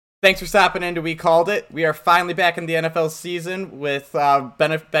Thanks for stopping in to We Called It. We are finally back in the NFL season with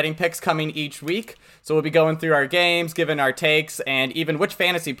betting picks coming each week. So we'll be going through our games, giving our takes, and even which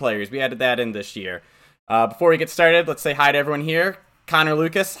fantasy players we added that in this year. Before we get started, let's say hi to everyone here. Connor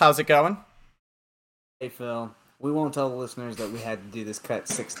Lucas, how's it going? Hey, Phil. We won't tell the listeners that we had to do this cut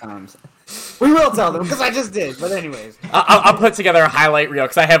 6 times. We will tell them, because I just did. But anyways. I'll put together a highlight reel,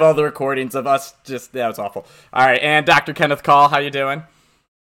 because I have all the recordings of us. That was awful. All right, and Dr. Kenneth Call, how you doing?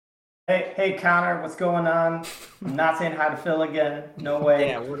 Hey, Connor, what's going on? I'm not saying hi to Phil again. No way.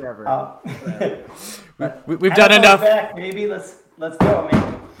 Yeah, whatever. We've done enough. Back, baby. Let's go,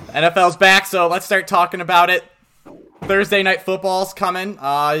 man. NFL's back, so let's start talking about it. Thursday night football's coming.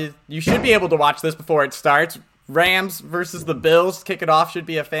 You should be able to watch this before it starts. Rams versus the Bills. Kick it off should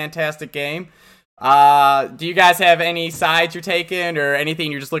be a fantastic game. Do you guys have any sides you're taking or anything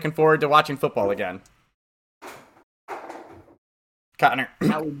you're just looking forward to watching football again? Connor.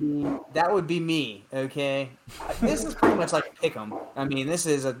 That would be me, okay? This is pretty much like a pick'em. I mean, this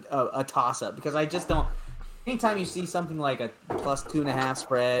is a toss-up because I just don't... Anytime you see something like a plus 2.5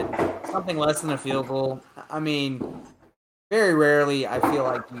 spread, something less than a field goal, I mean, very rarely I feel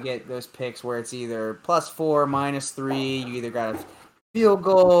like you get those picks where it's either plus 4, minus 3, you either got a field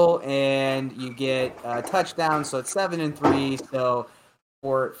goal and you get a touchdown, so it's 7 and 3. So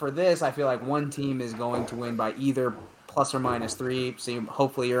for this, I feel like one team is going to win by either plus or minus 3, so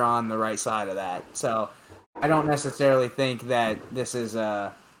hopefully you're on the right side of that. So I don't necessarily think that this is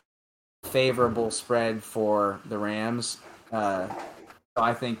a favorable spread for the Rams. So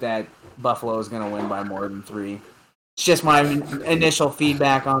I think that Buffalo is going to win by more than 3. It's just my initial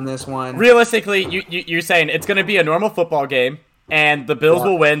feedback on this one. Realistically, you're saying it's going to be a normal football game, and the Bills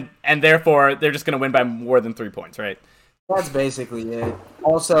will win, and therefore they're just going to win by more than 3 points, right? That's basically it.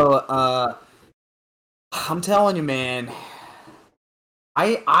 Also, I'm telling you, man,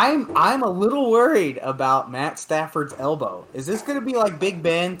 I'm a little worried about Matt Stafford's elbow. Is this going to be like Big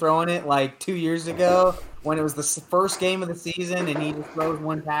Ben throwing it like 2 years ago when it was the first game of the season and he just throws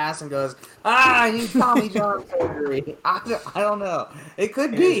one pass and goes, I need Tommy John surgery? I don't know. It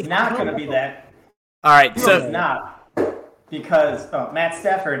could be. It's not going to be that. All right, so it's not because Matt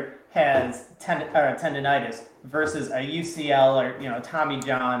Stafford has tendonitis versus a UCL or Tommy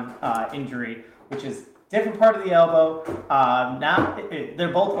John injury, which is different part of the elbow.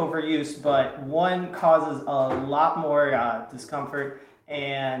 They're both overused, but one causes a lot more discomfort.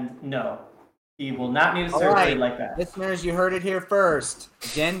 And no, he will not need a surgery like that. Listeners, you heard it here first.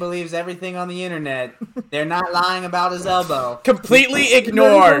 Jen believes everything on the internet. They're not lying about his elbow. Completely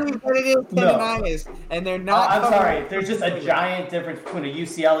ignored. Tendonitis, and they're not. I'm sorry. There's just a giant difference between a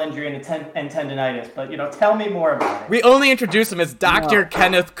UCL injury and tendonitis. But tell me more about it. We only introduce him as Dr.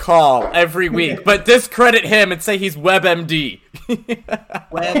 Kenneth Call every week, but discredit him and say he's WebMD.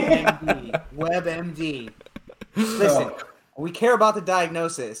 WebMD. Listen, we care about the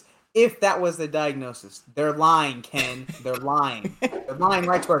diagnosis. If that was the diagnosis, they're lying, Ken. They're lying. They're lying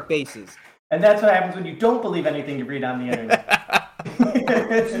right to our faces. And that's what happens when you don't believe anything you read on the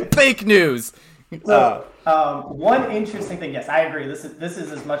internet. Fake news. So, one interesting thing, yes, I agree. This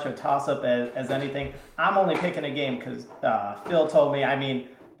is as much a toss-up as anything. I'm only picking a game because Phil told me. I mean,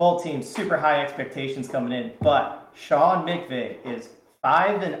 both teams super high expectations coming in, but Sean McVay is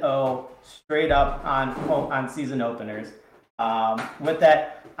 5-0 straight up on season openers. With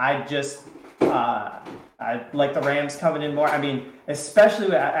that, I like the Rams coming in more. I mean,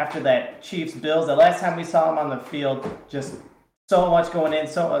 especially after that Chiefs-Bills. The last time we saw them on the field, just so much going in,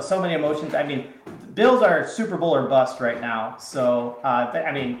 so many emotions. I mean, Bills are Super Bowl or bust right now. So,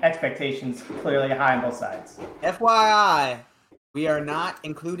 expectations clearly high on both sides. FYI, we are not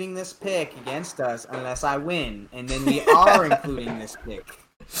including this pick against us unless I win, and then we are including this pick.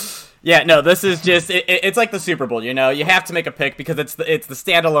 Yeah, no, this is just, it's like the Super Bowl, you have to make a pick because it's the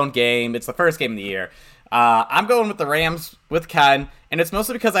standalone game. It's the first game of the year. I'm going with the Rams with Ken, and it's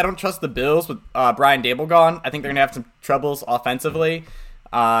mostly because I don't trust the Bills with Brian Daboll gone. I think they're going to have some troubles offensively.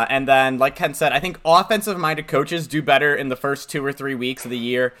 And then, like Ken said, I think offensive-minded coaches do better in the first 2 or 3 weeks of the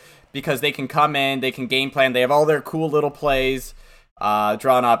year because they can come in, they can game plan, they have all their cool little plays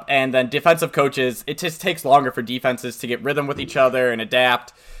drawn up. And then defensive coaches, it just takes longer for defenses to get rhythm with each other and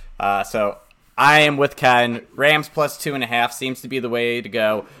adapt. So I am with Ken. Rams plus 2.5 seems to be the way to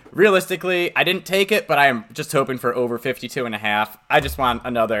go. Realistically, I didn't take it, but I am just hoping for over 52.5. I just want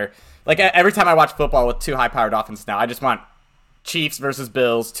another, like every time I watch football with 2 high-powered offenses now, I just want Chiefs versus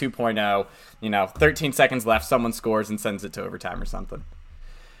Bills 2.0. 13 seconds left, someone scores and sends it to overtime or something.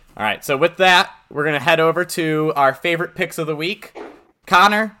 All right, so with that, we're going to head over to our favorite picks of the week.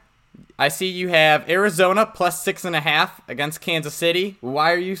 Connor, I see you have Arizona plus 6.5 against Kansas City.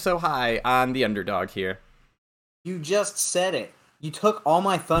 Why are you so high on the underdog here? You just said it. You took all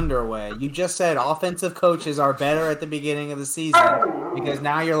my thunder away. You just said offensive coaches are better at the beginning of the season because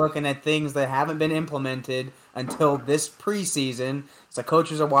now you're looking at things that haven't been implemented until this preseason. So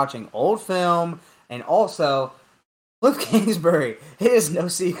coaches are watching old film, and also Cliff Kingsbury. It is no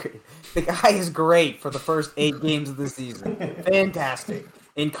secret. The guy is great for the first 8 games of the season. Fantastic.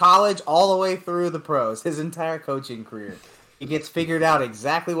 In college, all the way through the pros, his entire coaching career. He gets figured out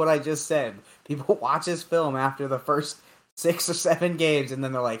exactly what I just said. People watch his film after the first 6 or 7 games, and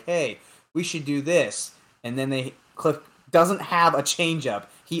then they're like, hey, we should do this. And then Cliff doesn't have a changeup.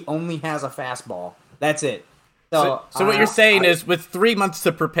 He only has a fastball. That's it. So what you're saying is with 3 months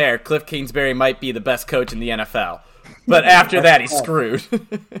to prepare, Cliff Kingsbury might be the best coach in the NFL. But after that, he's screwed.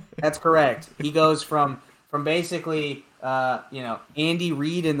 That's correct. He goes from basically, Andy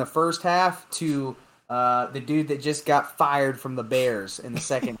Reid in the first half to the dude that just got fired from the Bears in the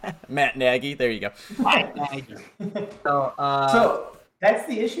second half. Matt Nagy. There you go. Matt Nagy. So that's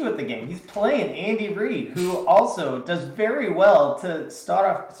the issue with the game. He's playing Andy Reid, who also does very well to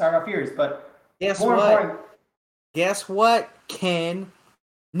start off years. But Guess what, Ken?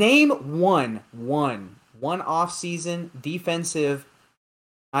 Name one off-season defensive,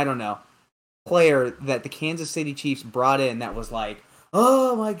 I don't know, player that the Kansas City Chiefs brought in that was like,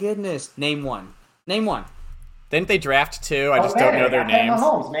 oh my goodness. Name one. Didn't they draft 2? I just don't know their names.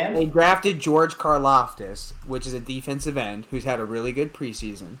 Mahomes, man. They drafted George Karlaftis, which is a defensive end who's had a really good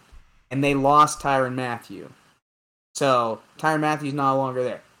preseason, and they lost Tyrann Mathieu. So Tyrann Mathieu's no longer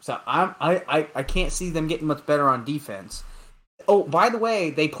there. So I can't see them getting much better on defense. Oh, by the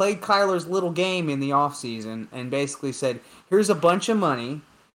way, they played Kyler's little game in the offseason and basically said, here's a bunch of money.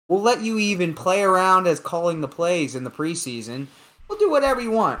 We'll let you even play around as calling the plays in the preseason. We'll do whatever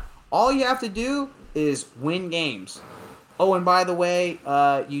you want. All you have to do is win games. Oh, and by the way,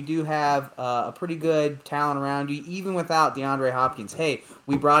 you do have a pretty good talent around you, even without DeAndre Hopkins. Hey,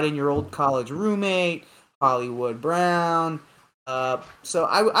 we brought in your old college roommate, Hollywood Brown. So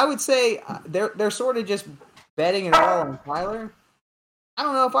I would say they're sort of just betting it all on Kyler. I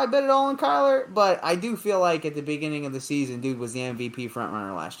don't know if I bet it all on Kyler, but I do feel like at the beginning of the season, dude was the MVP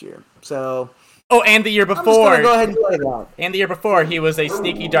frontrunner last year. So. Oh, and the year before. I'm just gonna go ahead and play that. And the year before, he was a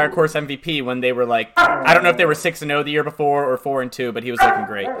sneaky dark horse MVP when they were like, I don't know if they were 6-0 the year before or 4-2, but he was looking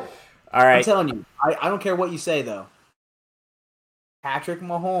great. All right. I'm telling you, I don't care what you say though. Patrick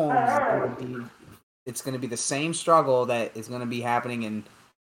Mahomes, it's going to be the same struggle that is going to be happening in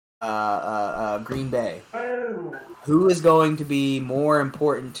Green Bay. Who is going to be more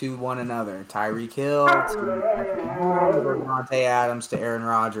important to one another? Tyreek Hill, or Davante Adams to Aaron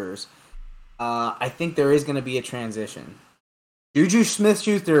Rodgers? I think there is going to be a transition. Juju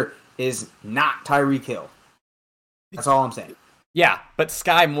Smith-Schuster is not Tyreek Hill. That's all I'm saying. Yeah, but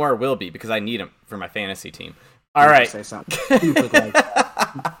Sky Moore will be because I need him for my fantasy team. All right. Say something.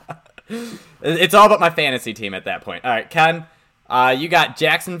 It's all about my fantasy team at that point. All right, Ken, you got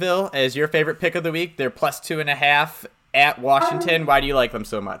Jacksonville as your favorite pick of the week. They're plus 2.5 at Washington. Why do you like them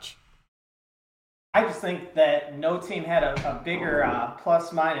so much? I just think that no team had a bigger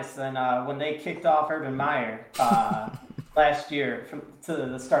plus-minus than when they kicked off Urban Meyer last year to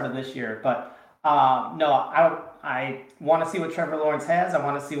the start of this year. But no, I want to see what Trevor Lawrence has. I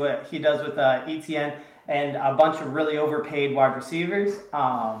want to see what he does with ETN and a bunch of really overpaid wide receivers.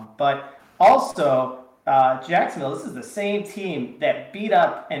 But also, Jacksonville, this is the same team that beat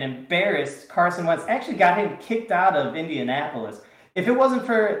up and embarrassed Carson Wentz, actually got him kicked out of Indianapolis. If it wasn't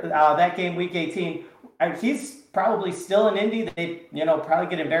for that game, Week 18, he's probably still in Indy. They, probably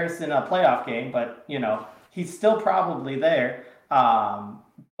get embarrassed in a playoff game, but, he's still probably there.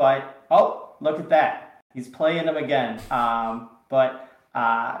 But, look at that. He's playing them again.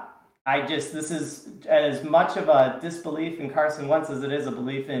 This is as much of a disbelief in Carson Wentz as it is a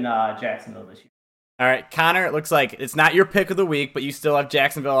belief in Jacksonville this year. All right, Connor, it looks like it's not your pick of the week, but you still have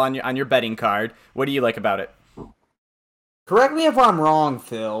Jacksonville on your betting card. What do you like about it? Correct me if I'm wrong,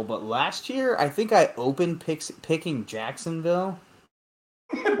 Phil, but last year I think I opened picking Jacksonville.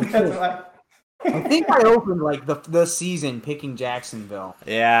 I think I opened like the season picking Jacksonville.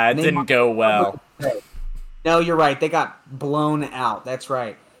 Yeah, it didn't go well. No, you're right. They got blown out. That's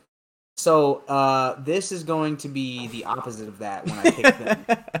right. So this is going to be the opposite of that when I pick them.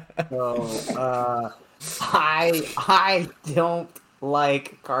 So I don't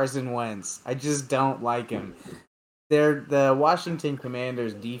like Carson Wentz. I just don't like him. The Washington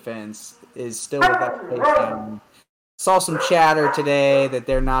Commanders defense is still without Chase. Saw some chatter today that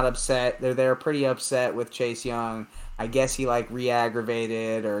they're not upset. They're pretty upset with Chase Young. I guess he like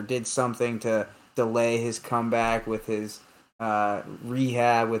re-aggravated or did something to delay his comeback with his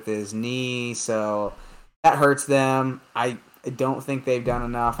rehab with his knee. So that hurts them. I don't think they've done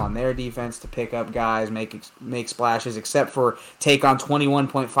enough on their defense to pick up guys, make splashes, except for take on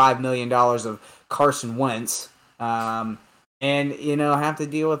 $21.5 million of Carson Wentz. And have to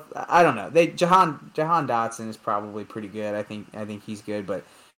deal with, I don't know. Jahan Dotson is probably pretty good. I think he's good, but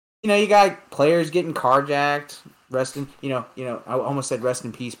you got players getting carjacked. I almost said rest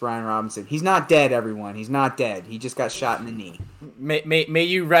in peace, Brian Robinson. He's not dead, everyone. He's not dead. He just got shot in the knee. May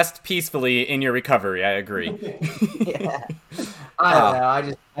you rest peacefully in your recovery. I agree. Yeah. I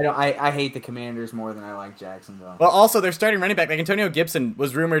don't know. I hate the Commanders more than I like Jacksonville. Well, also their starting running back, like Antonio Gibson,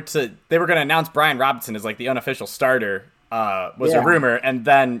 was rumored they were going to announce Brian Robinson as like the unofficial starter. A rumor, and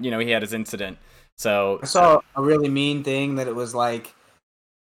then he had his incident. So I saw a really mean thing that it was like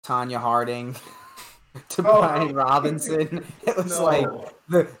Tanya Harding to Brian Robinson. It was like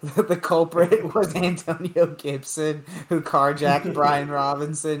the culprit was Antonio Gibson, who carjacked Brian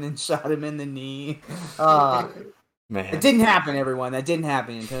Robinson and shot him in the knee. Man, it didn't happen, everyone. That didn't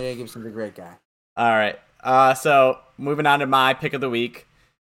happen. Antonio Gibson's a great guy. All right. So moving on to my pick of the week.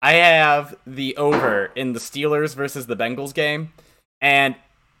 I have the over in the Steelers versus the Bengals game, and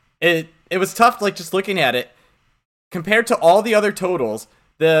it was tough, like, just looking at it. Compared to all the other totals,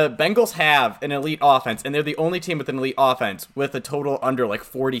 the Bengals have an elite offense, and they're the only team with an elite offense with a total under, like,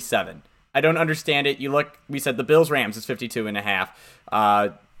 47. I don't understand it. We said the Bills-Rams is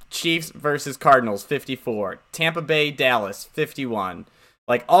 52.5. Chiefs versus Cardinals, 54. Tampa Bay-Dallas, 51.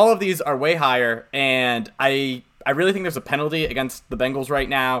 Like, all of these are way higher, and I really think there's a penalty against the Bengals right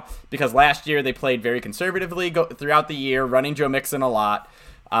now because last year they played very conservatively throughout the year, running Joe Mixon a lot.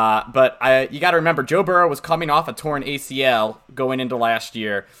 But you got to remember, Joe Burrow was coming off a torn ACL going into last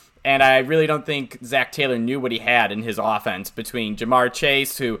year, and I really don't think Zach Taylor knew what he had in his offense between Jamar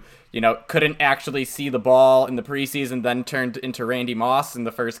Chase, who couldn't actually see the ball in the preseason, then turned into Randy Moss in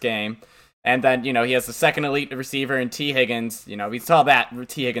the first game. And then, he has the second elite receiver in T. Higgins. We saw that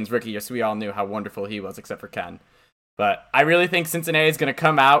T. Higgins rookie year, so we all knew how wonderful he was, except for Ken. But I really think Cincinnati is going to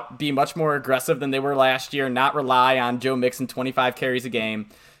come out, be much more aggressive than they were last year, not rely on Joe Mixon 25 carries a game.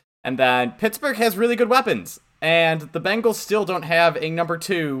 And then Pittsburgh has really good weapons, and the Bengals still don't have a number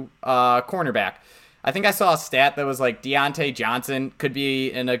 2 cornerback. I think I saw a stat that was like Deontay Johnson could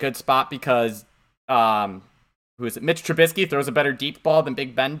be in a good spot because Mitch Trubisky throws a better deep ball than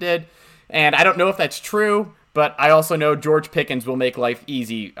Big Ben did. And I don't know if that's true, but I also know George Pickens will make life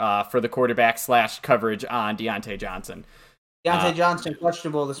easy for the quarterback / coverage on Deontay Johnson. Deontay Johnson,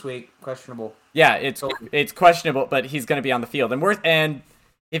 questionable this week. Questionable. Yeah, it's questionable, but he's going to be on the field. And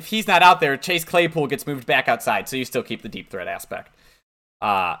if he's not out there, Chase Claypool gets moved back outside, so you still keep the deep threat aspect.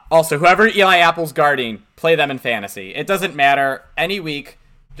 Also, whoever Eli Apple's guarding, play them in fantasy. It doesn't matter. Any week,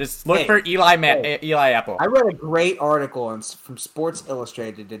 just look for Eli Apple. I read a great article from Sports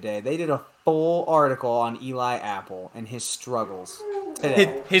Illustrated today. They did a full article on Eli Apple and his struggles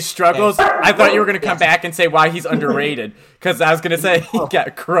today. His struggles? I thought you were going to come back and say why he's underrated, because I was going to say he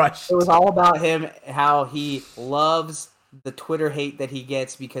got crushed. It was all about him, how he loves the Twitter hate that he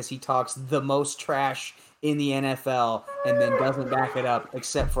gets because he talks the most trash in the NFL and then doesn't back it up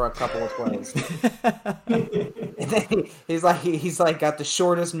except for a couple of plays. he's like got the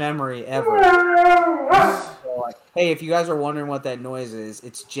shortest memory ever. So hey, if you guys are wondering what that noise is,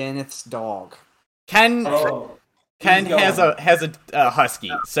 it's Janeth's dog. Ken has a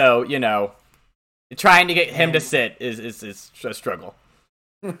husky, so trying to get him to sit is a struggle.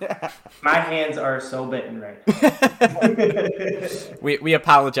 My hands are so bitten right now. We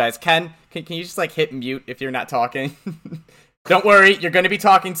apologize. Ken, can you just hit mute if you're not talking? Don't worry, you're going to be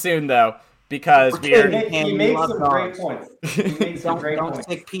talking soon though, because he makes some great points. Don't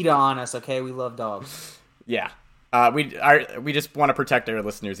stick PETA on us, okay? We love dogs. Yeah. We just want to protect our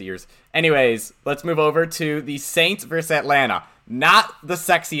listeners' ears. Anyways, let's move over to the Saints versus Atlanta. Not the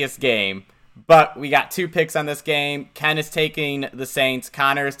sexiest game, but we got 2 picks on this game. Ken is taking the Saints.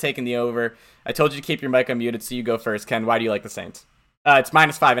 Connor is taking the over. I told you to keep your mic unmuted, so you go first. Ken, why do you like the Saints? It's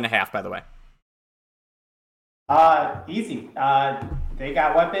 -5.5, by the way. Easy. They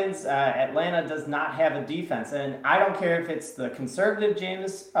got weapons. Atlanta does not have a defense, and I don't care if it's the conservative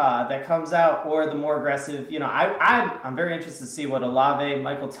James that comes out or the more aggressive. I'm very interested to see what Olave,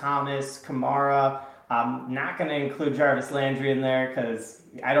 Michael Thomas, Kamara. I'm not going to include Jarvis Landry in there because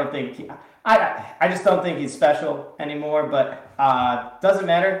I don't think I just don't think he's special anymore. But doesn't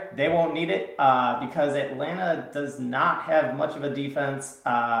matter. They won't need it because Atlanta does not have much of a defense.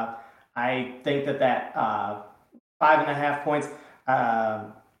 I think that 5.5 points.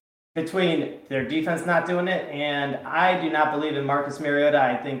 between their defense not doing it, and I do not believe in Marcus Mariota.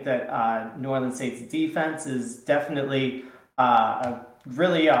 I think that New Orleans Saints defense is definitely a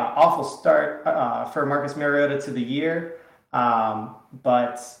really awful start for Marcus Mariota to the year.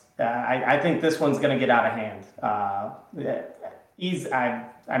 But I think this one's going to get out of hand.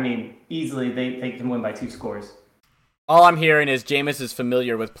 Easily they can win by 2 scores. All I'm hearing is Jameis is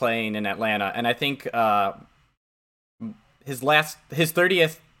familiar with playing in Atlanta, and I think his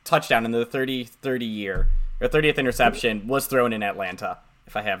 30th touchdown in the 30 year or 30th interception was thrown in Atlanta,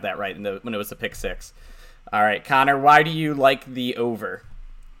 if I have that right, when it was the pick 6. All right, Connor, why do you like the over?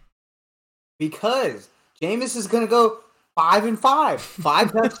 Because Jameis is going to go 5-5,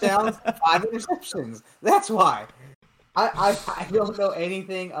 5 touchdowns, 5 interceptions. That's why. I don't know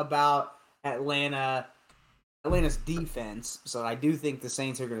anything about Atlanta's defense, so I do think the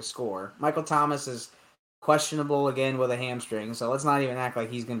Saints are going to score. Michael Thomas is questionable again with a hamstring, so let's not even act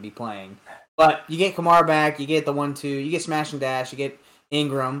like he's going to be playing. But you get Kamara back, you get the 1-2, you get smash and dash, you get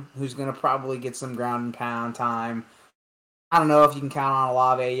Ingram, who's going to probably get some ground and pound time. I don't know if you can count on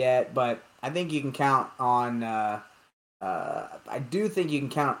Olave yet, but I think you can count on. I do think you can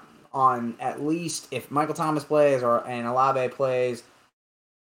count on at least if Michael Thomas plays and Olave plays.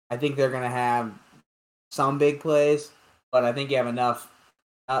 I think they're going to have some big plays, but I think you have enough.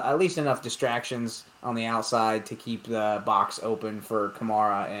 At least enough distractions on the outside to keep the box open for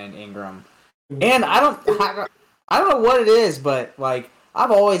Kamara and Ingram. And I don't know what it is, but like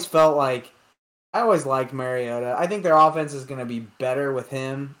I've always felt like I always liked Mariota. I think their offense is going to be better with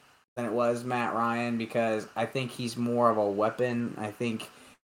him than it was Matt Ryan because I think he's more of a weapon. I think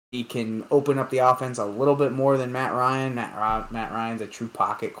he can open up the offense a little bit more than Matt Ryan. Matt Ryan's a true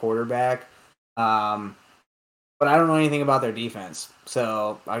pocket quarterback. But I don't know anything about their defense,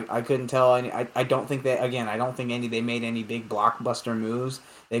 so I couldn't tell any. I don't think they made any big blockbuster moves.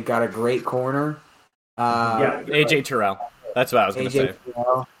 They've got a great corner. AJ Terrell. That's what I was going to say.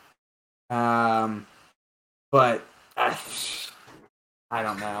 Terrell. But I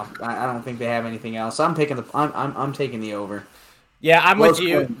don't know. I don't think they have anything else. So I'm taking the over. Yeah, I'm with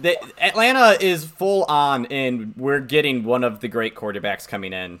you. Atlanta is full on, and we're getting one of the great quarterbacks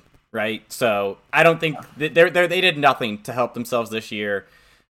coming in. Right, so I don't think they did nothing to help themselves this year.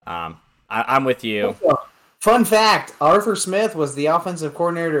 I'm with you. Fun fact: Arthur Smith was the offensive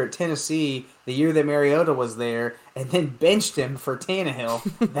coordinator at Tennessee the year that Mariota was there, and then benched him for Tannehill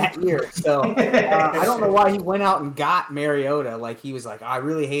that year. So I don't know why he went out and got Mariota. Like he was like, I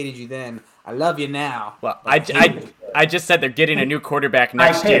really hated you then. I love you now. Well, I just said they're getting a new quarterback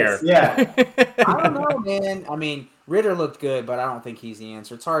next year. Yeah. I don't know, man. I mean, Ritter looked good, but I don't think he's the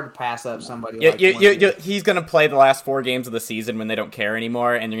answer. It's hard to pass up somebody. He's going to play the last 4 games of the season when they don't care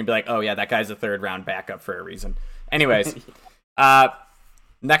anymore, and you're going to be like, oh, yeah, that guy's a 3rd-round backup for a reason. Anyways,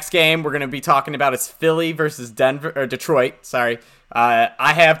 next game we're going to be talking about is Philly versus Detroit. Sorry.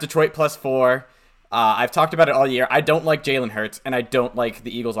 I have Detroit +4. I've talked about it all year. I don't like Jalen Hurts, and I don't like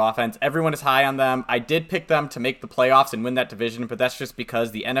the Eagles' offense. Everyone is high on them. I did pick them to make the playoffs and win that division, but that's just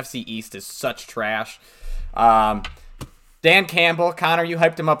because the NFC East is such trash. Dan Campbell, Connor, you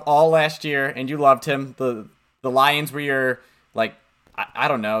hyped him up all last year, and you loved him. The Lions were your, like, I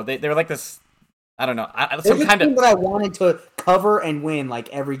don't know. They were like this, I don't know. Some kind of that I wanted to cover and win, like,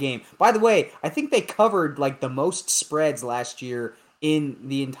 every game. By the way, I think they covered, like, the most spreads last year in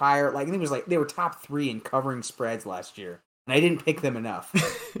the entire, like, I think it was like they were top 3 in covering spreads last year, and I didn't pick them enough.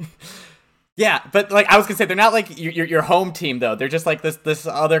 Yeah, but like I was gonna say, they're not like your home team though. They're just like this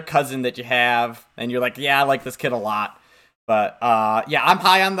other cousin that you have, and you're like, yeah, I like this kid a lot. But yeah, I'm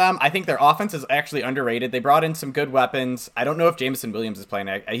high on them. I think their offense is actually underrated. They brought in some good weapons. I don't know if Jameson Williams is playing.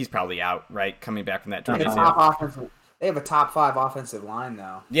 He's probably out, right? Coming back from that They have a top 5 offensive line,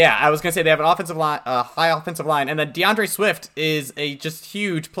 though. Yeah, I was gonna say they have an offensive line, high offensive line, and then DeAndre Swift is a just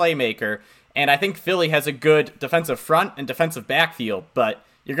huge playmaker. And I think Philly has a good defensive front and defensive backfield, but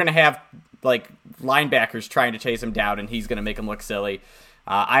you're gonna have like linebackers trying to chase him down, and he's gonna make him look silly.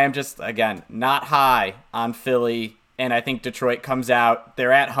 I am just again not high on Philly, and I think Detroit comes out.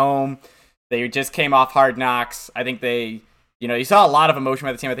 They're at home. They just came off Hard Knocks. I think they, you saw a lot of emotion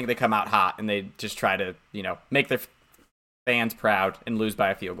by the team. I think they come out hot, and they just try to, make their fans proud and lose by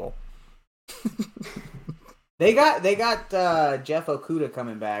a field goal. They got Jeff Okudah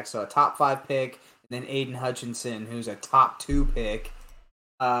coming back, so a top 5 pick, and then Aiden Hutchinson, who's a top 2 pick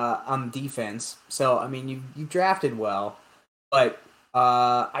on defense. So I mean, you drafted well, but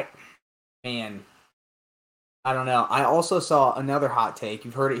I don't know. I also saw another hot take.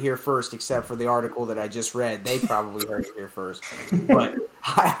 You've heard it here first, except for the article that I just read. They probably heard it here first, but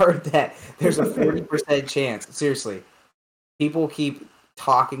I heard that there's a 40% chance. Seriously. People keep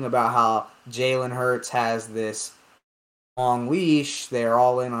talking about how Jalen Hurts has this long leash. They're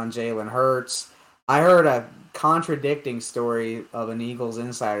all in on Jalen Hurts. I heard a contradicting story of an Eagles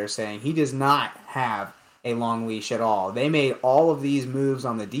insider saying he does not have a long leash at all. They made all of these moves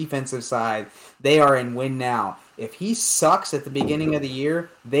on the defensive side. They are in win now. If he sucks at the beginning of the year,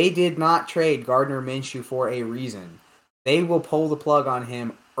 they did not trade Gardner Minshew for a reason. They will pull the plug on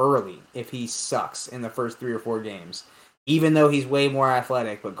him early if he sucks in the first 3 or 4 games, even though he's way more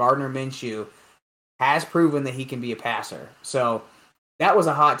athletic. But Gardner Minshew has proven that he can be a passer. So that was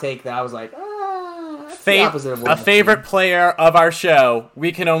a hot take that I was like, that's the opposite of what a favorite player of our show.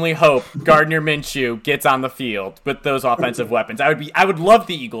 We can only hope Gardner Minshew gets on the field with those offensive weapons. I would love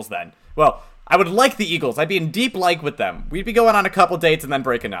the Eagles then. Well, I would like the Eagles. I'd be in deep like with them. We'd be going on a couple dates and then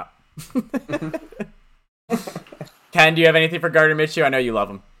breaking up. Ken, do you have anything for Gardner Minshew? I know you love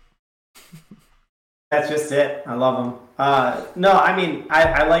him. That's just it. I love him. No, I mean,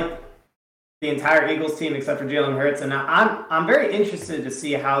 I like the entire Eagles team except for Jalen Hurts, and I'm very interested to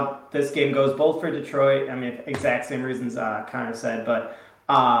see how this game goes, both for Detroit. I mean, exact same reasons Connor said, but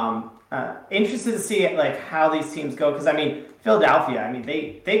interested to see like how these teams go, because I mean, Philadelphia, I mean,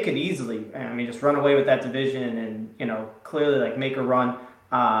 they could easily, I mean, just run away with that division and clearly like make a run.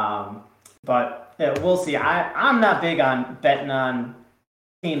 But yeah, we'll see. I'm not big on betting on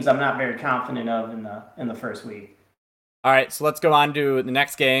teams I'm not very confident of in the first week. All right, so let's go on to the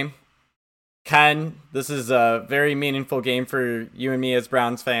next game. Ken, this is a very meaningful game for you and me as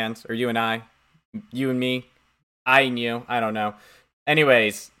Browns fans, or you and I. You and me. I and you. I don't know.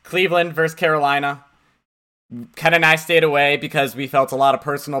 Anyways, Cleveland versus Carolina. Ken and I stayed away because we felt a lot of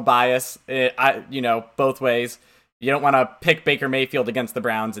personal bias, both ways. You don't want to pick Baker Mayfield against the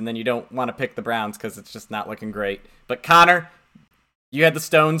Browns, and then you don't want to pick the Browns because it's just not looking great. But Connor, you had the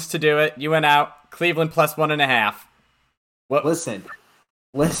stones to do it. You went out. Cleveland plus 1.5. What? Listen.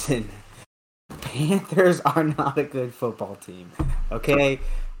 Panthers are not a good football team. Okay?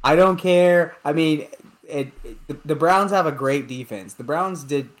 I don't care. I mean, the Browns have a great defense. The Browns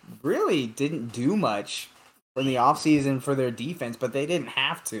didn't do much in the offseason for their defense, but they didn't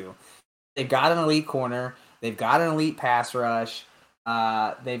have to. They've got an elite corner. They've got an elite pass rush.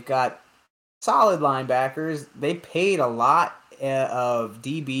 They've got solid linebackers. They paid a lot of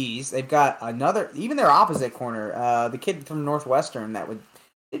DBs. They've got even their opposite corner, the kid from Northwestern that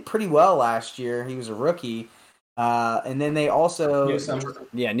did pretty well last year. He was a rookie. And then they also...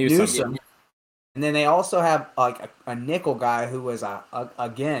 Newsome. And then they also have like a nickel guy who was,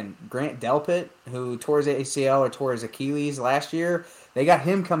 again, Grant Delpit, who tore his ACL or tore his Achilles last year. They got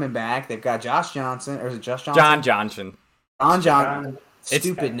him coming back. They've got Josh Johnson. Or is it Josh Johnson? John Johnson. John Johnson.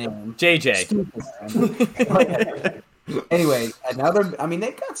 Stupid name. JJ. Stupid name. Anyway,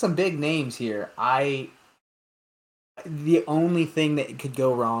 they've got some big names here. The only thing that could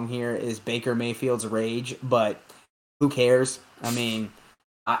go wrong here is Baker Mayfield's rage, but who cares? I mean,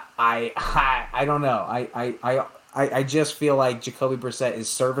 I don't know. I just feel like Jacoby Brissett is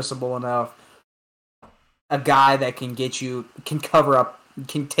serviceable enough. A guy that can cover up,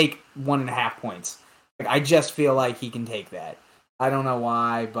 can take 1.5 points. Like, I just feel like he can take that. I don't know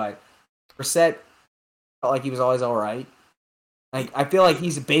why, but Brissett felt like he was always all right. Like, I feel like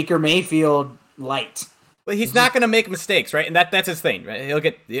he's Baker Mayfield light. But he's not going to make mistakes, right? And that's his thing.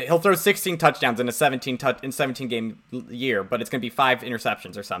 Right? He'll throw 16 touchdowns in a 17 game year, but it's going to be 5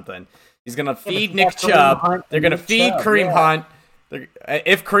 interceptions or something. He's going to feed Nick Chubb. They're going to feed Kareem Hunt.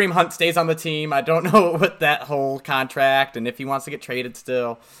 If Kareem Hunt stays on the team, I don't know what that whole contract and if he wants to get traded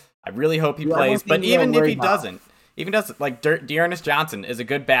still. I really hope he plays. But even if he doesn't, like Dearness Johnson is a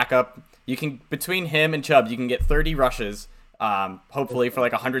good backup. You can, between him and Chubb, you can get 30 rushes, hopefully for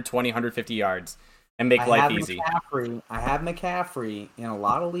like 120, 150 yards. And make life easy. I have McCaffrey in a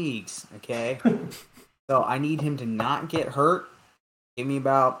lot of leagues, okay? So I need him to not get hurt. Give me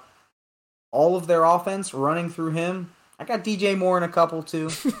about all of their offense running through him. I got DJ Moore in a couple,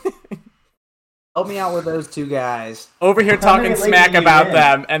 too. Help me out with those 2 guys. Over here talking smack about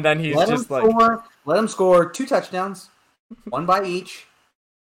them, and then he's let him score 2 touchdowns, 1 by each.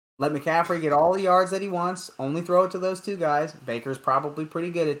 Let McCaffrey get all the yards that he wants. Only throw it to those 2 guys. Baker's probably pretty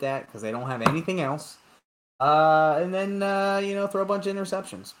good at that because they don't have anything else. And then, throw a bunch of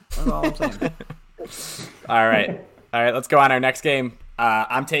interceptions. That's all I'm saying. All right. Let's go on our next game.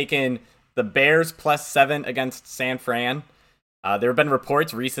 I'm taking the Bears plus 7 against San Fran. There have been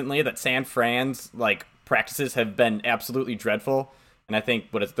reports recently that San Fran's practices have been absolutely dreadful. And I think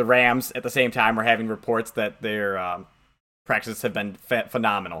the Rams at the same time are having reports that their practices have been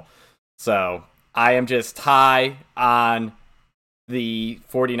phenomenal. So I am just high on the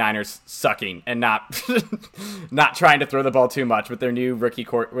 49ers sucking and not not trying to throw the ball too much with their new rookie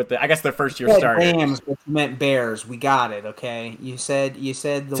court with I guess their first year starter. Rams, but you meant Bears. We got it. Okay, you said the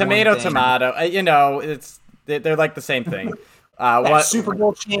tomato one thing. tomato. They're like the same thing. Super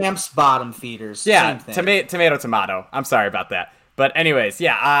Bowl champs, bottom feeders. Yeah, same thing. tomato. I'm sorry about that. But anyways,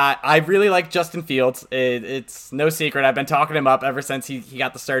 yeah, I really like Justin Fields. It's no secret. I've been talking him up ever since he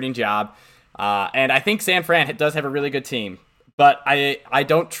got the starting job. And I think San Fran does have a really good team. But I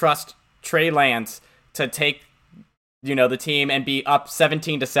don't trust Trey Lance to take the team and be up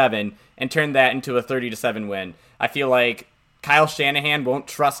 17-7 and turn that into a 30-7 win. I feel like Kyle Shanahan won't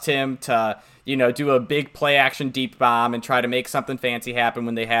trust him to do a big play action deep bomb and try to make something fancy happen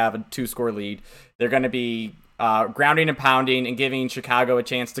when they have a 2-score lead. They're going to be grounding and pounding and giving Chicago a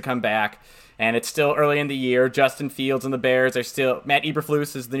chance to come back. And it's still early in the year. Justin Fields and the Bears are still... Matt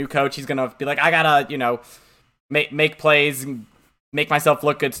Eberflus is the new coach. He's going to be like, I got to, make plays and make myself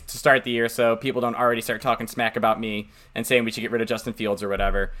look good to start the year so people don't already start talking smack about me and saying we should get rid of Justin Fields or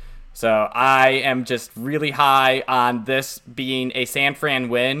whatever. So I am just really high on this being a San Fran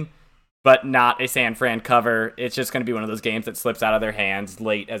win, but not a San Fran cover. It's just going to be one of those games that slips out of their hands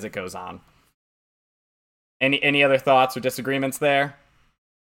late as it goes on. Any other thoughts or disagreements there?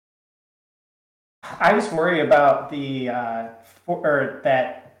 I just worry about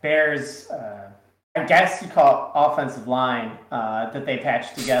that Bears, I guess you call it offensive line that they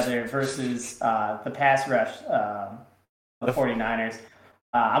patched together versus the pass rush of the 49ers.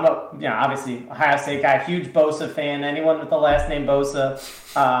 I'm obviously Ohio State guy, huge Bosa fan. Anyone with the last name Bosa,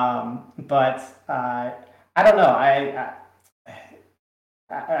 but I don't know.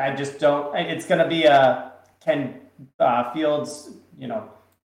 I just don't. It's going to be can Fields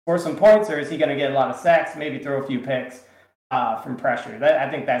score some points, or is he going to get a lot of sacks? Maybe throw a few picks from pressure. I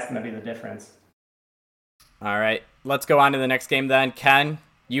think that's going to be the difference. All right, let's go on to the next game then. Ken,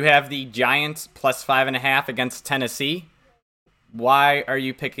 you have the Giants plus 5.5 against Tennessee. Why are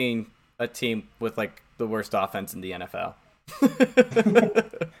you picking a team with like the worst offense in the NFL?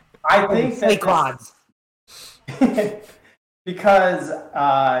 I think Saquons. Because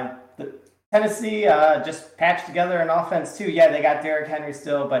Tennessee just patched together an offense too. Yeah, they got Derrick Henry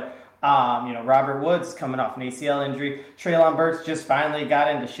still, but Robert Woods coming off an ACL injury. Treylon Burks just finally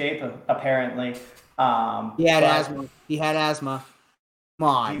got into shape apparently. He had asthma. Come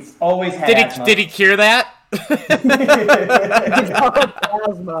on. He's always had asthma. Did he cure that? Asthma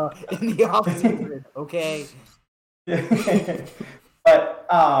in the offseason, okay? But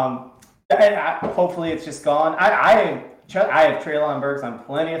hopefully it's just gone. I have Treylon Burks on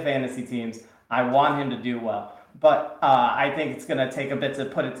plenty of fantasy teams. I want him to do well. But I think it's going to take a bit to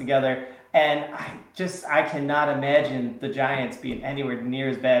put it together. And I cannot imagine the Giants being anywhere near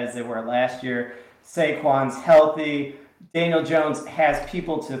as bad as they were last year. Saquon's healthy. Daniel Jones has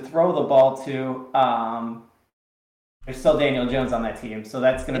people to throw the ball to. There's still Daniel Jones on that team, so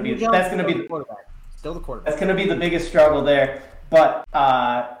that's going to be the quarterback. Still the quarterback. That's going to be the biggest struggle there. But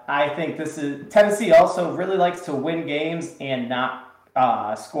I think Tennessee also really likes to win games and not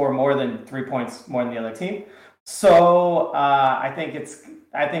score more than 3 points more than the other team. So I think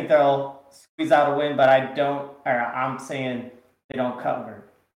they'll squeeze out a win, but I'm saying they don't cover.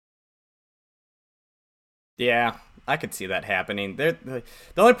 Yeah, I could see that happening. The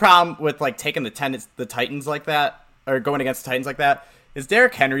only problem with like taking the Titans like that, or going against the Titans like that, is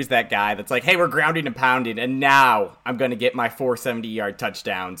Derrick Henry's that guy that's like, hey, we're grounding and pounding, and now I'm going to get my 470-yard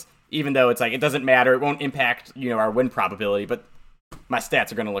touchdowns, even though it's like, it doesn't matter. It won't impact, our win probability, but my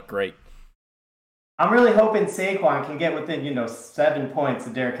stats are going to look great. I'm really hoping Saquon can get within, 7 points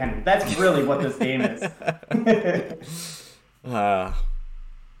of Derrick Henry. That's really what this game is. All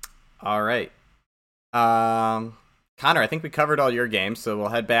right. Connor, I think we covered all your games, so we'll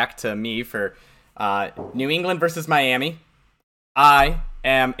head back to me for New England versus Miami. I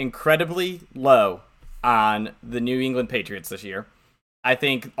am incredibly low on the New England Patriots this year. I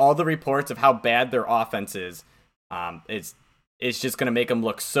think all the reports of how bad their offense is just going to make them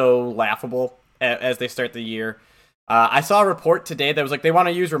look so laughable as they start the year. I saw a report today that was like they want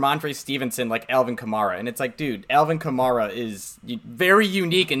to use Ramondre Stevenson like Alvin Kamara. And it's like, dude, Alvin Kamara is very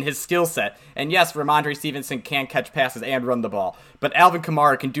unique in his skill set. And yes, Ramondre Stevenson can catch passes and run the ball. But Alvin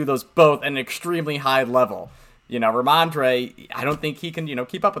Kamara can do those both at an extremely high level. Ramondre, I don't think he can,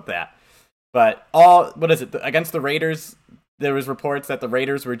 keep up with that. But against the Raiders, there was reports that the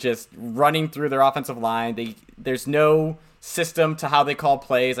Raiders were just running through their offensive line. There's no system to how they call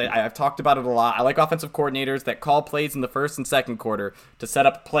plays. I've talked about it a lot. I like offensive coordinators that call plays in the first and second quarter to set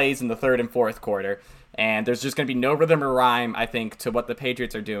up plays in the third and fourth quarter. And there's just going to be no rhythm or rhyme, I think, to what the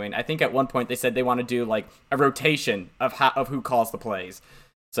Patriots are doing. I think at one point they said they want to do like a rotation of who calls the plays.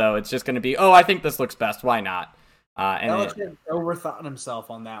 So it's just going to be, I think this looks best. Why not? Belichick overthought himself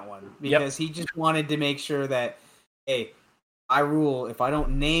on that one because he just wanted to make sure that, hey, I rule if I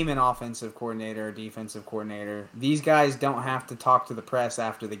don't name an offensive coordinator or defensive coordinator, these guys don't have to talk to the press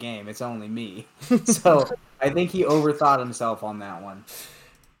after the game. It's only me. So I think he overthought himself on that one.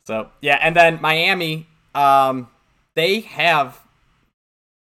 So, yeah, and then Miami, they have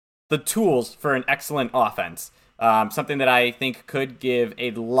the tools for an excellent offense. Something that I think could give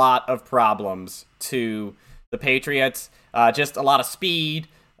a lot of problems to the Patriots. Just a lot of speed.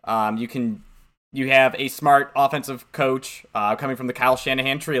 You have a smart offensive coach coming from the Kyle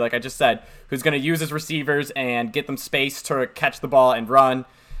Shanahan tree, like I just said, who's going to use his receivers and get them space to catch the ball and run.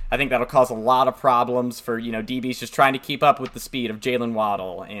 I think that'll cause a lot of problems for, DBs just trying to keep up with the speed of Jalen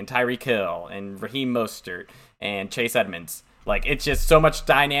Waddle and Tyreek Hill and Raheem Mostert and Chase Edmonds. Like, it's just so much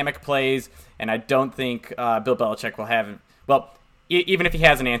dynamic plays, and I don't think Bill Belichick will have, even if he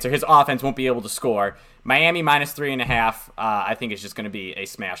has an answer, his offense won't be able to score. Miami minus 3.5, I think is just going to be a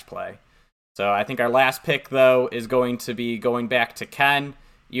smash play. So I think our last pick, though, is going to be going back to Ken.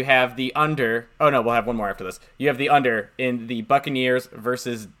 You have the under. Oh, no, we'll have one more after this. You have the under in the Buccaneers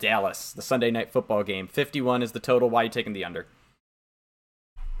versus Dallas, the Sunday Night Football game. 51 is the total. Why are you taking the under?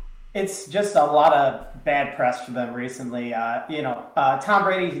 It's just a lot of bad press for them recently. Tom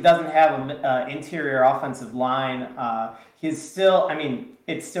Brady, he doesn't have an interior offensive line. He's still,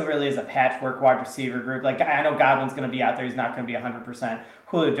 it still really is a patchwork wide receiver group. Like, I know Godwin's going to be out there. He's not going to be 100%.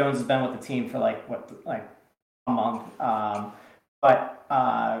 Julio Jones has been with the team for a month. But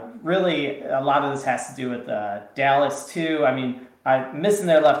really, a lot of this has to do with Dallas, too. Missing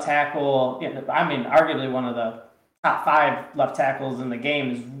their left tackle, arguably one of the top 5 left tackles in the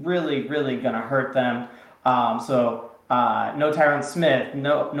game is really, really going to hurt them. No Tyron Smith,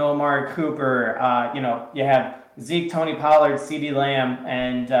 no Amari Cooper. You have Zeke, Tony Pollard, CeeDee Lamb,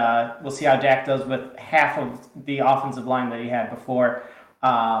 and we'll see how Dak does with half of the offensive line that he had before.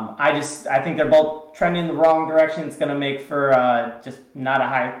 I think they're both trending in the wrong direction. It's going to make for just not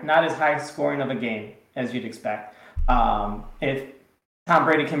as high scoring of a game as you'd expect. If Tom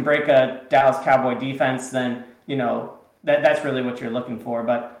Brady can break a Dallas Cowboy defense, then that's really what you're looking for.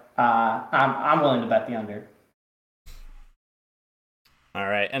 But I'm willing to bet the under. All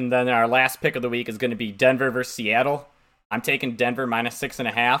right, and then our last pick of the week is going to be Denver versus Seattle. I'm taking Denver minus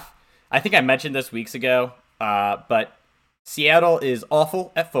 6.5. I think I mentioned this weeks ago, but Seattle is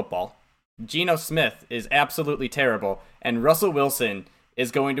awful at football. Geno Smith is absolutely terrible, and Russell Wilson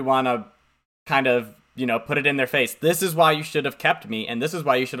is going to want to kind of, put it in their face. This is why you should have kept me, and this is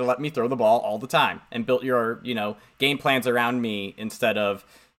why you should have let me throw the ball all the time and built your, game plans around me instead of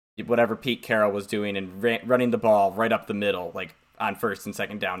whatever Pete Carroll was doing and running the ball right up the middle, like on first and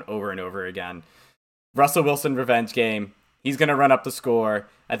second down over and over again. Russell Wilson revenge game. He's going to run up the score.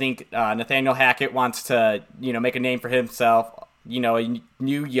 I think Nathaniel Hackett wants to, make a name for himself. A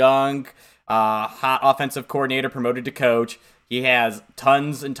new, young, hot offensive coordinator promoted to coach. He has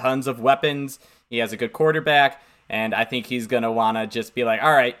tons and tons of weapons. He has a good quarterback, and I think he's going to want to just be like,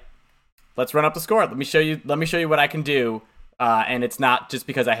 all right, let's run up the score. Let me show you what I can do. And it's not just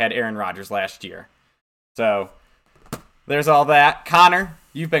because I had Aaron Rodgers last year. So there's all that. Connor,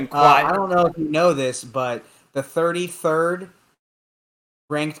 you've been quiet. I don't know if you know this, but the 33rd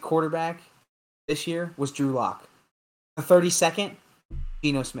ranked quarterback this year was Drew Lock. The 32nd,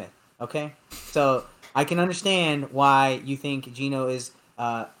 Geno Smith. Okay? So I can understand why you think Geno is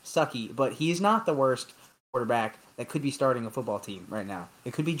sucky, but he's not the worst quarterback that could be starting a football team right now.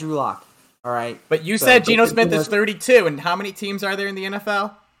 It could be Drew Lock. All right? But you said Geno Smith is 32, and how many teams are there in the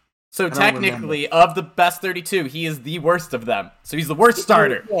NFL? So technically, of the best 32, he is the worst of them. So he's the worst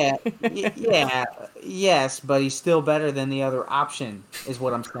starter. Yes, but he's still better than the other option, is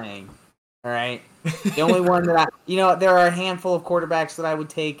what I'm saying. All right? The only one that there are a handful of quarterbacks that I would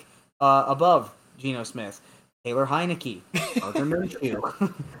take above Geno Smith. Taylor Heineke, Arthur Minshew.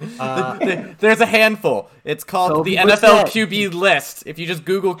 There's a handful. It's called Toby the NFL Brissett. QB list. If you just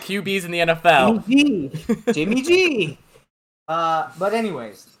Google QBs in the NFL. Jimmy G. But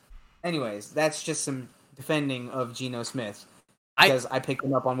anyways, that's just some defending of Geno Smith. Because I picked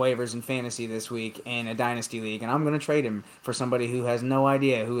him up on waivers in fantasy this week in a dynasty league, and I'm going to trade him for somebody who has no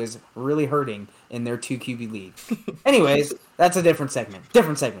idea who is really hurting in their 2 QB league. Anyways, that's a different segment.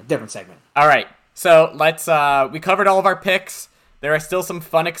 Different segment. All right. So let's we covered all of our picks. there are still some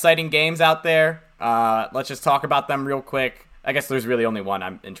fun, exciting games out there. Let's just talk about them real quick. I guess there's really only one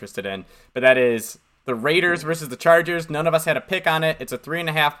I'm interested in, but that is the Raiders versus the Chargers. None of us had a pick on it. It's a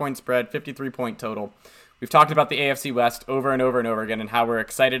 3.5-point spread, 53-point total. We've talked about the AFC West over and over and over again and how we're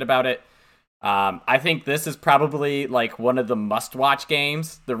excited about it. I think this is probably like one of the must-watch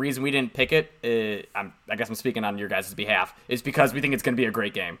games. The reason we didn't pick it, I guess I'm speaking on your guys' behalf, is because we think it's going to be a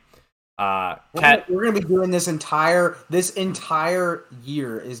great game. We're going to be doing this entire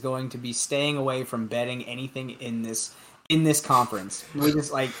year is going to be staying away from betting anything in this conference. We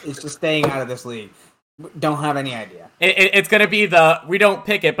just it's just staying out of this league. Don't have any idea. It's going to be we don't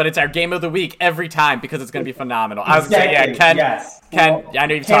pick it, but it's our game of the week every time because it's going to be phenomenal. I was going to say, yeah, Ken, yes. Ken, I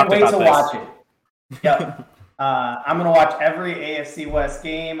know you've talked about this. Can't wait to watch it. Yep. I'm going to watch every AFC West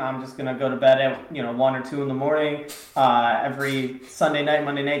game. I'm just going to go to bed at 1 or 2 in the morning. Every Sunday night,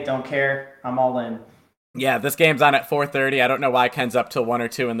 Monday night, don't care. I'm all in. Yeah, this game's on at 4:30. I don't know why Ken's up till 1 or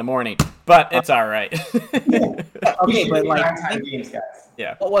 2 in the morning, but it's all right. Okay, but games, guys.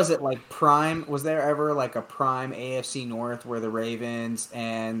 Yeah. What was it like? Prime? Was there ever like a prime AFC North where the Ravens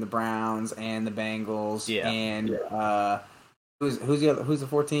and the Browns and the Bengals and who's the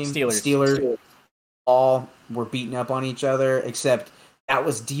fourth team? Steelers. All were beating up on each other, except that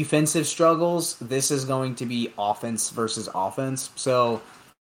was defensive struggles. This is going to be offense versus offense, so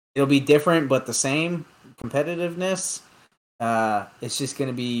it'll be different but the same competitiveness. It's just going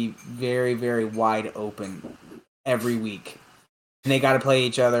to be very, very wide open every week. And they got to play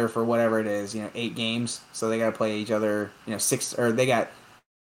each other for whatever it is, 8 games. So they got to play each other, 6, or they got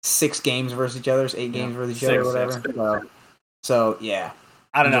 6 games versus each other, 8 games versus each other, whatever. So yeah.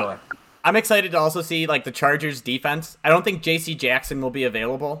 I don't know. I'm excited to also see like the Chargers defense. I don't think J.C. Jackson will be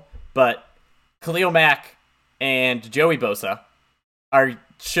available, but Khalil Mack and Joey Bosa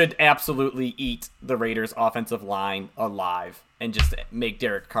should absolutely eat the Raiders' offensive line alive and just make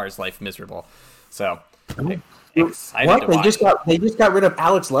Derek Carr's life miserable. So excited to watch. They just got rid of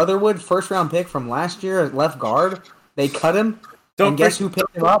Alex Leatherwood, first round pick from last year at left guard. They cut him, guess who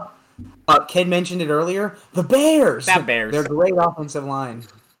picked him up? Ken mentioned it earlier. The Bears. They're great offensive line.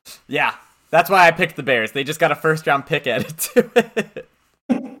 Yeah, that's why I picked the Bears. They just got a first round pick added to it.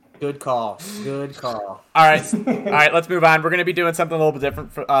 Good call. All right, let's move on. We're going to be doing something a little bit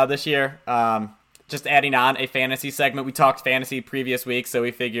different for, this year. Just adding on a fantasy segment. We talked fantasy previous week, so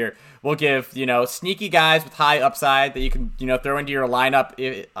we figure we'll give, sneaky guys with high upside that you can, throw into your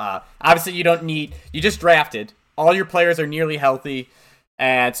lineup. Obviously, you just drafted. All your players are nearly healthy,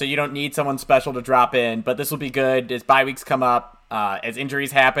 and so you don't need someone special to drop in. But this will be good as bye weeks come up, as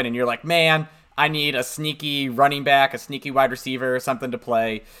injuries happen, and you're like, man, I need a sneaky running back, a sneaky wide receiver, something to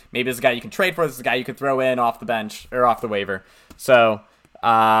play. Maybe this is a guy you can trade for. This is a guy you can throw in off the bench or off the waiver. So,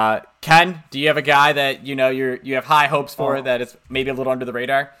 Ken, do you have a guy that you have high hopes for that is maybe a little under the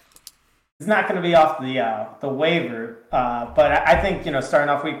radar? It's not going to be off the waiver, but I think starting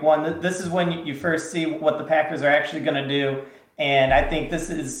off week 1, this is when you first see what the Packers are actually going to do, and I think this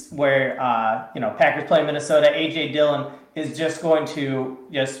is where Packers play Minnesota. AJ Dillon is just going to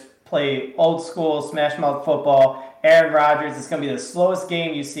play old school smash mouth football. Aaron Rodgers, it's going to be the slowest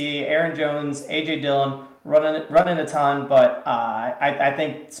game you see. Aaron Jones, AJ Dillon running a ton, but I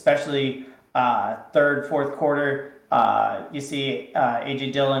think especially third, fourth quarter, you see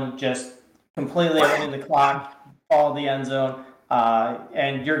AJ Dillon just completely running the clock, follow the end zone,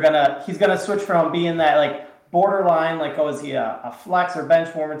 and he's gonna switch from being that like borderline, like is he a flex or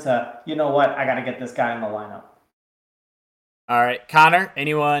bench warmer to I got to get this guy in the lineup. All right, Connor,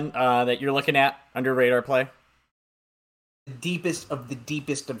 anyone that you're looking at under radar play? The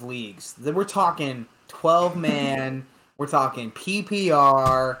deepest of leagues. We're talking 12-man. We're talking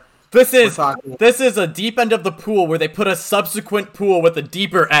PPR. This is a deep end of the pool where they put a subsequent pool with a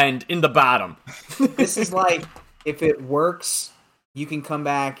deeper end in the bottom. This is like, if it works, you can come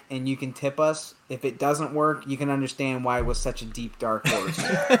back and you can tip us. If it doesn't work, you can understand why it was such a deep, dark horse.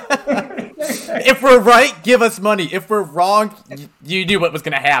 If we're right, give us money. If we're wrong, you knew what was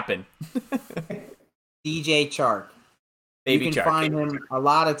going to happen. DJ Chark. Baby you can Chark. find him a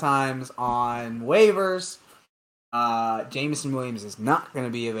lot of times on waivers. Jameson Williams is not going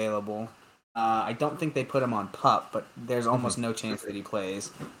to be available. I don't think they put him on PUP, but there's almost no chance that he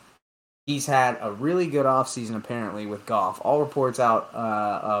plays. He's had a really good offseason, apparently, with Goff. All reports out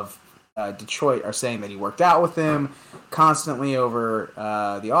of Detroit are saying that he worked out with him constantly over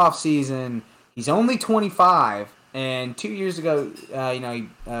the offseason. He's only 25, and 2 years ago,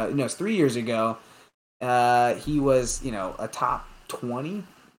 it's 3 years ago, he was, a top 20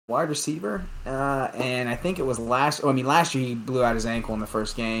 wide receiver, and I think it was last year he blew out his ankle in the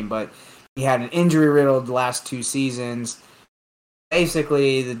first game, but he had an injury-riddled last 2 seasons.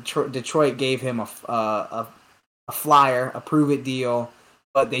 basically the Detroit gave him a flyer, a prove it deal,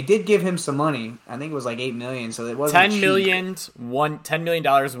 but they did give him some money. I think it was like $8 million, so it wasn't cheap. $10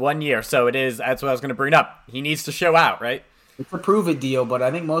 million 1 year. So it is. That's what I was going to bring up. He needs to show out, right? It's a prove it deal, but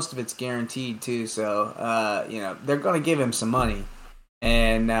I think most of it's guaranteed too. So they're going to give him some money,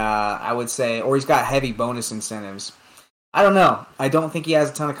 and I would say, or he's got heavy bonus incentives. I don't know. I don't think he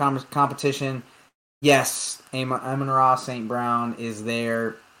has a ton of competition. Yes, Amon-Ra St. Brown is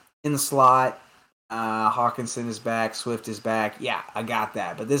there in the slot. Hawkinson is back. Swift is back. Yeah, I got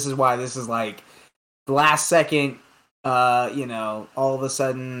that. But this is why this is like the last second. All of a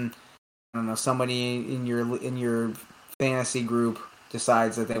sudden, I don't know, somebody in your fantasy group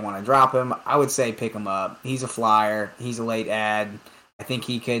decides that they want to drop him. I would say pick him up. He's a flyer. He's a late ad. I think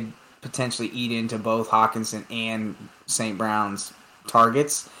he could potentially eat into both Hawkinson and St. Brown's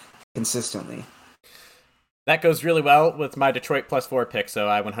targets consistently. That goes really well with my Detroit +4 pick, so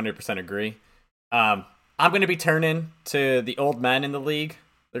I 100% agree. I'm going to be turning to the old men in the league.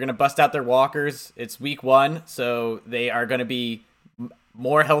 They're going to bust out their walkers. It's week 1, so they are going to be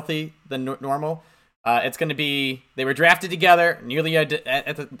more healthy than normal. It's going to be, they were drafted together, nearly identical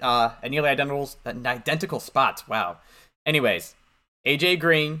spots. Wow. Anyways, AJ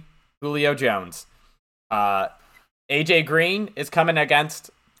Green, Julio Jones. AJ Green is coming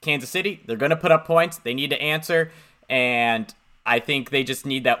against Kansas City. They're going to put up points. They need to answer, and I think they just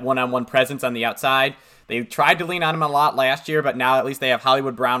need that one-on-one presence on the outside. They tried to lean on him a lot last year, but now at least they have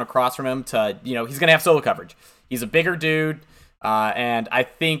Hollywood Brown across from him to, he's going to have solo coverage. He's a bigger dude, and I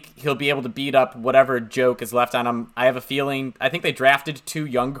think he'll be able to beat up whatever joke is left on him. I have a feeling, I think they drafted 2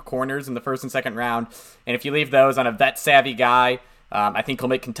 young corners in the first and second round, and if you leave those on a vet-savvy guy, I think he'll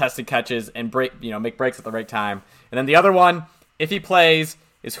make contested catches and make breaks at the right time. And then the other one, if he plays,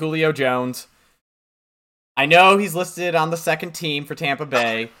 is Julio Jones. I know he's listed on the second team for Tampa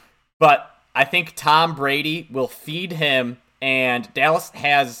Bay, but I think Tom Brady will feed him, and Dallas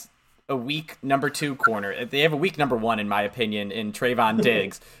has a weak number 2 corner. They have a weak number 1, in my opinion, in Trayvon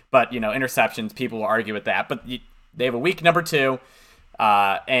Diggs, but, interceptions, people will argue with that. But they have a weak number 2,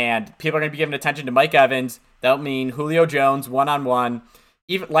 and people are going to be giving attention to Mike Evans. That'll mean Julio Jones one-on-one.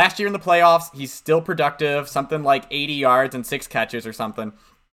 Even last year in the playoffs, he's still productive, something like 80 yards and 6 catches or something.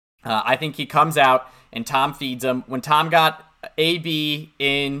 I think he comes out and Tom feeds him. When Tom got AB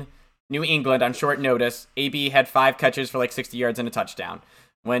in New England on short notice, AB had 5 catches for like 60 yards and a touchdown.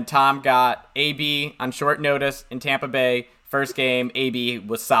 When Tom got AB on short notice in Tampa Bay, first game, AB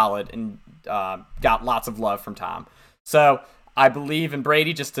was solid and got lots of love from Tom. So I believe in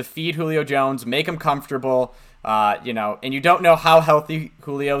Brady just to feed Julio Jones, make him comfortable, and you don't know how healthy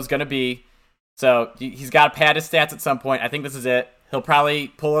Julio is going to be. So he's got to pad his stats at some point. I think this is it. He'll probably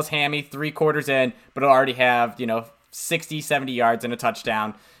pull his hammy 3 quarters in, but he'll already have, 60, 70 yards and a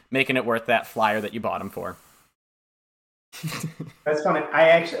touchdown, making it worth that flyer that you bought him for. That's funny.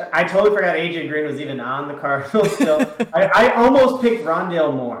 I totally forgot AJ Green was even on the Cardinals still. I almost picked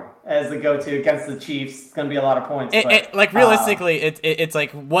Rondale Moore as the go-to against the Chiefs. It's going to be a lot of points. Realistically, it's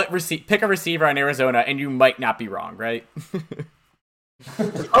like pick a receiver on Arizona, and you might not be wrong, right?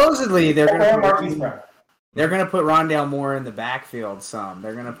 Supposedly, they're going to put Rondale Moore in the backfield some.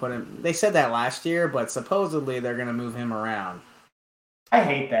 They're going to put him. They said that last year, but supposedly they're going to move him around. I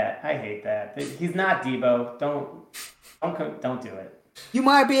hate that. He's not Debo. Don't do it. You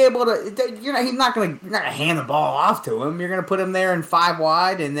might be able to. He's not going to hand the ball off to him. You're going to put him there in 5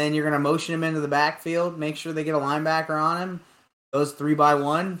 wide, and then you're going to motion him into the backfield. Make sure they get a linebacker on him. Goes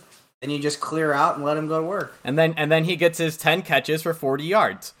 3-by-1. Then you just clear out and let him go to work. And then he gets his 10 catches for 40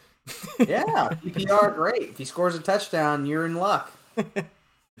 yards. Yeah, PPR, great. If he scores a touchdown, you're in luck.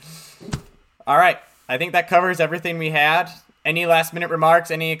 All right. I think that covers everything we had. Any last-minute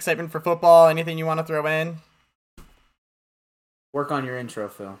remarks? Any excitement for football? Anything you want to throw in? Work on your intro,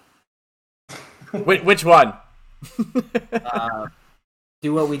 Phil. Which one?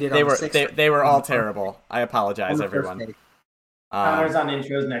 Do what we did on the 6th. They were all terrible. I apologize, everyone. Connor's on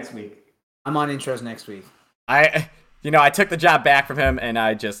intros next week. I'm on intros next week. I took the job back from him, and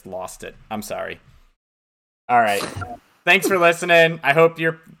I just lost it. I'm sorry. All right. Thanks for listening. I hope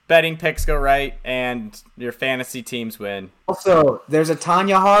your betting picks go right and your fantasy teams win. Also, there's a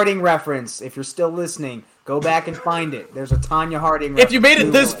Tanya Harding reference. If you're still listening, go back and find it. There's a Tanya Harding reference. If you made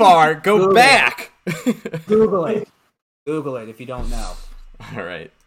it this far, go back. Google it. Google it if you don't know. All right.